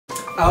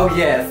Oh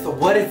yes,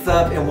 what is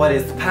up and what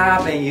is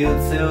poppin'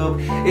 YouTube?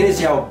 It is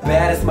your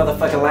baddest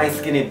motherfucking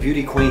light-skinned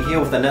beauty queen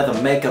here with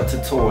another makeup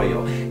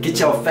tutorial. Get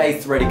your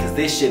face ready cause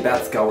this shit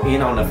about to go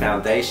in on the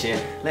foundation.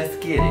 Let's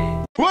get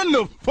it. What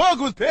the fuck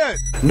was that?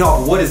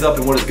 No, what is up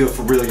and what is good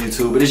for real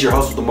YouTube? It is your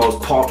host with the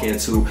most, Paul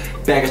Cantu,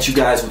 back at you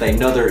guys with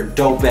another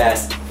dope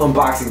ass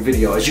unboxing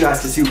video. As you guys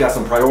can see, we got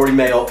some priority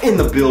mail in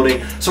the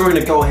building. So we're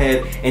gonna go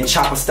ahead and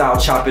chopper style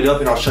chop it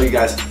up and I'll show you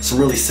guys some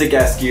really sick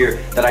ass gear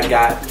that I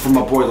got from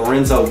my boy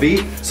Lorenzo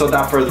V. So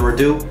without further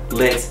ado,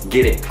 let's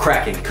get it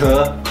cracking.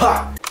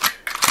 Ha!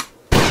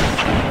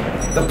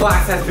 The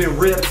box has been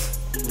ripped.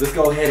 Let's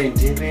go ahead and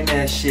dip in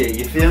that shit,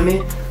 you feel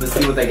me? Let's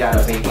see what they got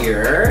up in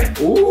here.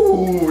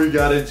 Ooh, we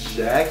got a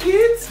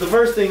jacket. The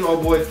first thing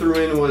old boy threw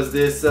in was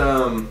this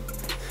USC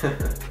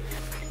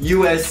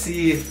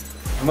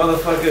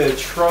motherfucker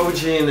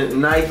Trojan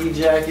Nike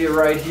jacket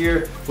right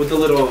here with the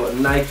little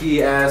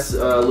Nike ass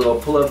little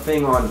pull-up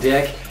thing on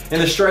deck. In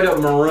the straight up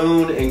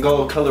maroon and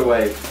gold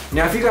colorway.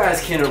 Now if you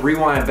guys can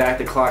rewind back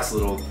the clocks a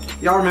little,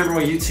 y'all remember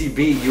when UT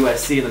beat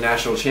USC in the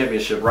national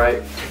championship,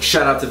 right?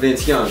 Shout out to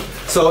Vince Young.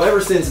 So ever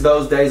since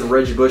those days of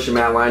Reggie Bush and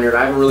Matt Leinart,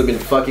 I haven't really been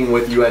fucking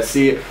with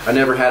USC. I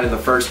never had in the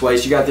first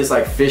place. You got this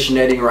like fish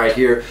netting right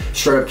here,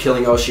 straight up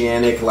killing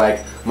oceanic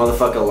like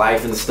motherfucker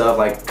life and stuff,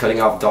 like cutting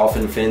off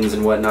dolphin fins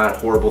and whatnot,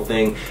 horrible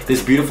thing.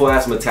 This beautiful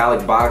ass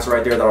metallic box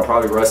right there that'll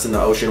probably rust in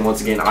the ocean, once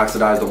again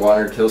oxidize the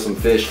water and kill some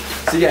fish.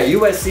 So yeah,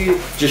 USC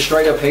just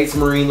straight up hates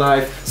marine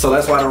life, so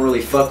that's why I don't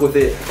really fuck with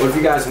it. But if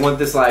you guys want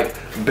this like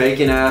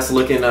bacon ass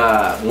looking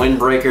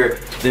windbreaker,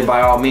 then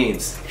by all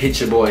means, hit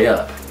your boy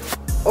up.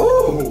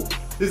 Oh!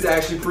 This is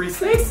actually pretty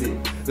sexy.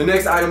 The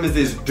next item is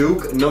this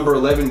Duke number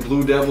 11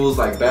 Blue Devils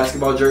like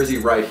basketball jersey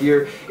right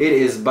here. It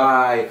is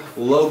by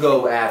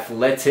Logo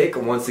Athletic.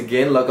 Once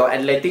again, Logo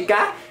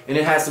Atletica. And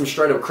it has some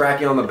straight up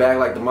cracking on the back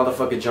like the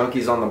motherfucking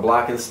junkies on the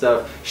block and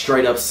stuff.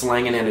 Straight up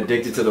slanging and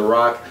addicted to the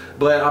rock.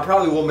 But I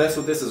probably will mess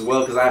with this as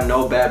well because I have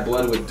no bad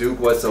blood with Duke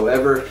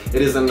whatsoever.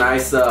 It is a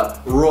nice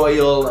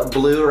royal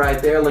blue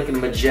right there, looking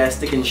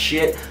majestic and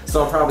shit.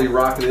 So I'll probably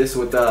rock this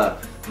with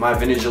my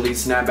vintage elite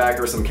snapback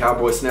or some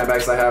cowboy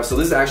snapbacks I have. So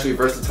this is actually a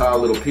versatile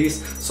little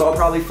piece, so I'll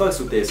probably fucks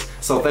with this.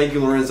 So thank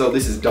you, Lorenzo,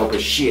 this is dope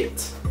as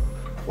shit.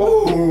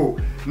 Oh,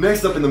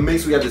 next up in the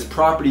mix we have this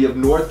property of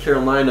North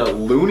Carolina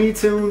Looney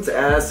Tunes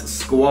ass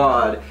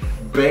squad.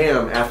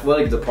 Bam,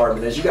 athletic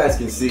department. As you guys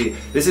can see,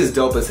 this is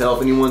dope as hell.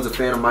 If anyone's a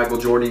fan of Michael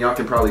Jordan, y'all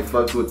can probably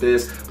fucks with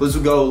this. This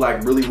will go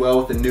like really well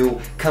with the new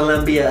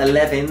Columbia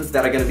 11s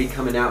that are gonna be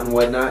coming out and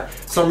whatnot.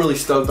 So I'm really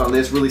stoked on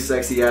this. Really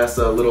sexy ass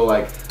little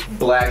like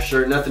black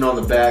shirt, nothing on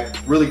the back.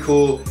 Really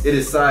cool. It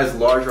is size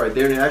large right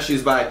there, and it actually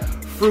is by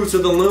Fruits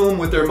of the Loom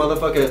with their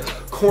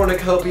motherfucking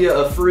cornucopia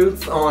of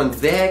fruits on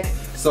deck.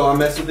 So I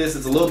mess with this.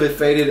 It's a little bit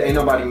faded. Ain't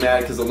nobody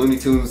mad because the Looney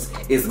Tunes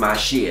is my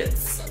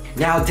shits.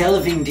 Now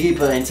delving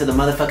deeper into the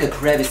motherfucker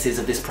crevices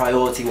of this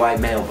priority white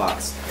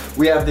mailbox,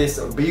 we have this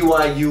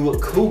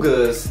BYU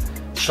Cougars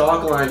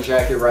chalk line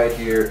jacket right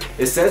here.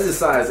 It says it's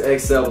size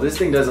XL. This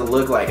thing doesn't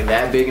look like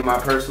that big in my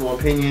personal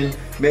opinion.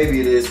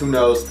 Maybe it is, who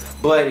knows.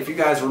 But if you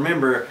guys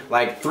remember,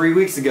 like 3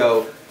 weeks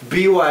ago,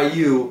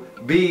 BYU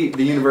beat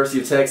the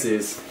University of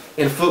Texas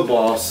in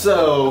football.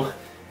 So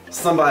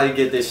somebody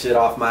get this shit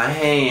off my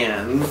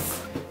hands.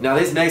 Now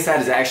this next hat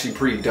is actually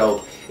pretty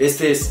dope. It's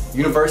this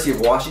University of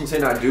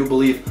Washington, I do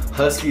believe,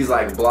 Huskies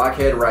like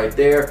blockhead right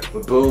there.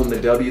 But boom, the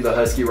W, the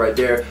Husky right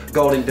there.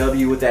 Golden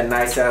W with that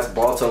nice ass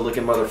Balto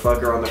looking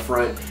motherfucker on the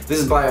front. This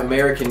is by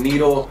American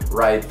Needle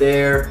right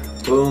there.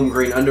 Boom,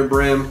 green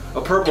underbrim.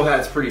 A purple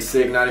hat's pretty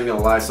sick, not even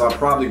gonna lie, so I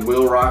probably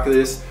will rock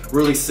this.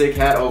 Really sick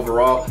hat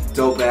overall.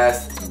 Dope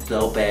ass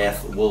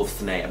wolf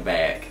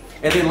snapback.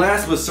 And then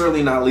last but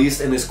certainly not least,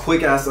 in this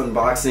quick ass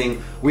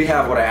unboxing, we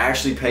have what I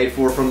actually paid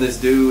for from this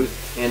dude,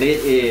 and it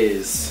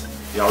is,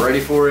 y'all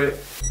ready for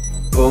it?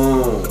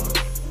 Boom.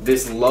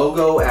 This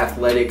Logo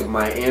Athletic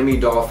Miami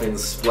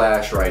Dolphins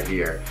splash right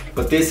here.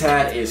 But this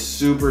hat is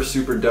super,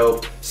 super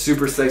dope,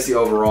 super sexy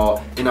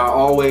overall. And I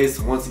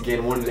always, once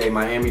again, wanted a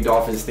Miami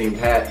Dolphins themed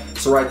hat.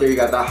 So right there you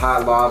got the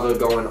hot lava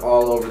going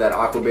all over that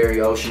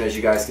Aquaberry Ocean, as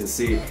you guys can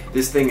see.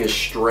 This thing is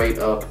straight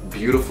up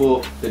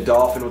beautiful. The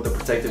dolphin with the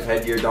protective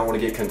headgear, don't want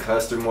to get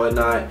concussed and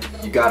whatnot.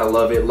 You gotta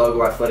love it.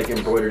 Logo Athletic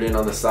embroidered in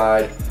on the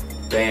side.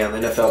 Bam,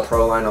 NFL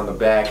Pro line on the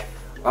back.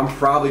 I'm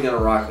probably gonna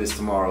rock this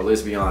tomorrow,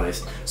 let's be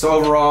honest. So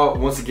overall,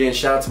 once again,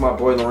 shout out to my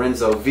boy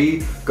Lorenzo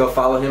V. Go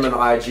follow him on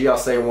IG, I'll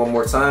say it one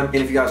more time. And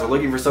if you guys are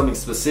looking for something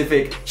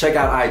specific, check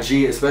out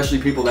IG,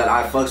 especially people that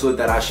I fucks with,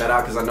 that I shout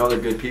out because I know they're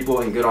good people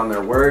and good on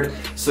their word.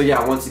 So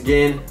yeah, once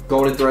again,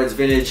 Golden Threads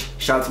Vintage,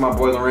 shout out to my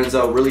boy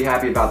Lorenzo, really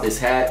happy about this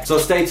hat. So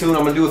stay tuned,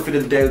 I'm gonna do a fit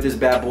of the day with this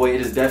bad boy. It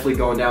is definitely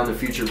going down in the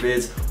future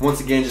vids. Once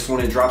again, just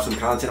wanted to drop some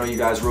content on you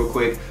guys real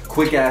quick.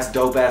 Quick ass,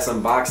 dope ass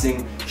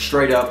unboxing,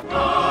 straight up.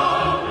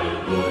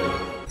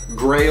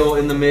 Grail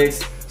in the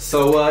mix.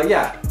 So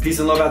yeah, peace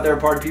and love out there,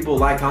 party people.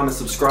 Like, comment,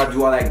 subscribe,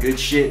 do all that good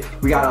shit.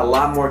 We got a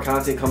lot more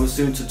content coming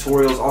soon,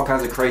 tutorials, all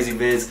kinds of crazy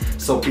vids.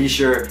 So be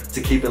sure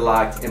to keep it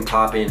locked and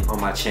popping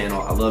on my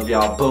channel. I love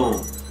y'all.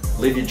 Boom.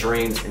 Live your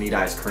dreams and eat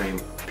ice cream.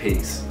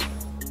 Peace.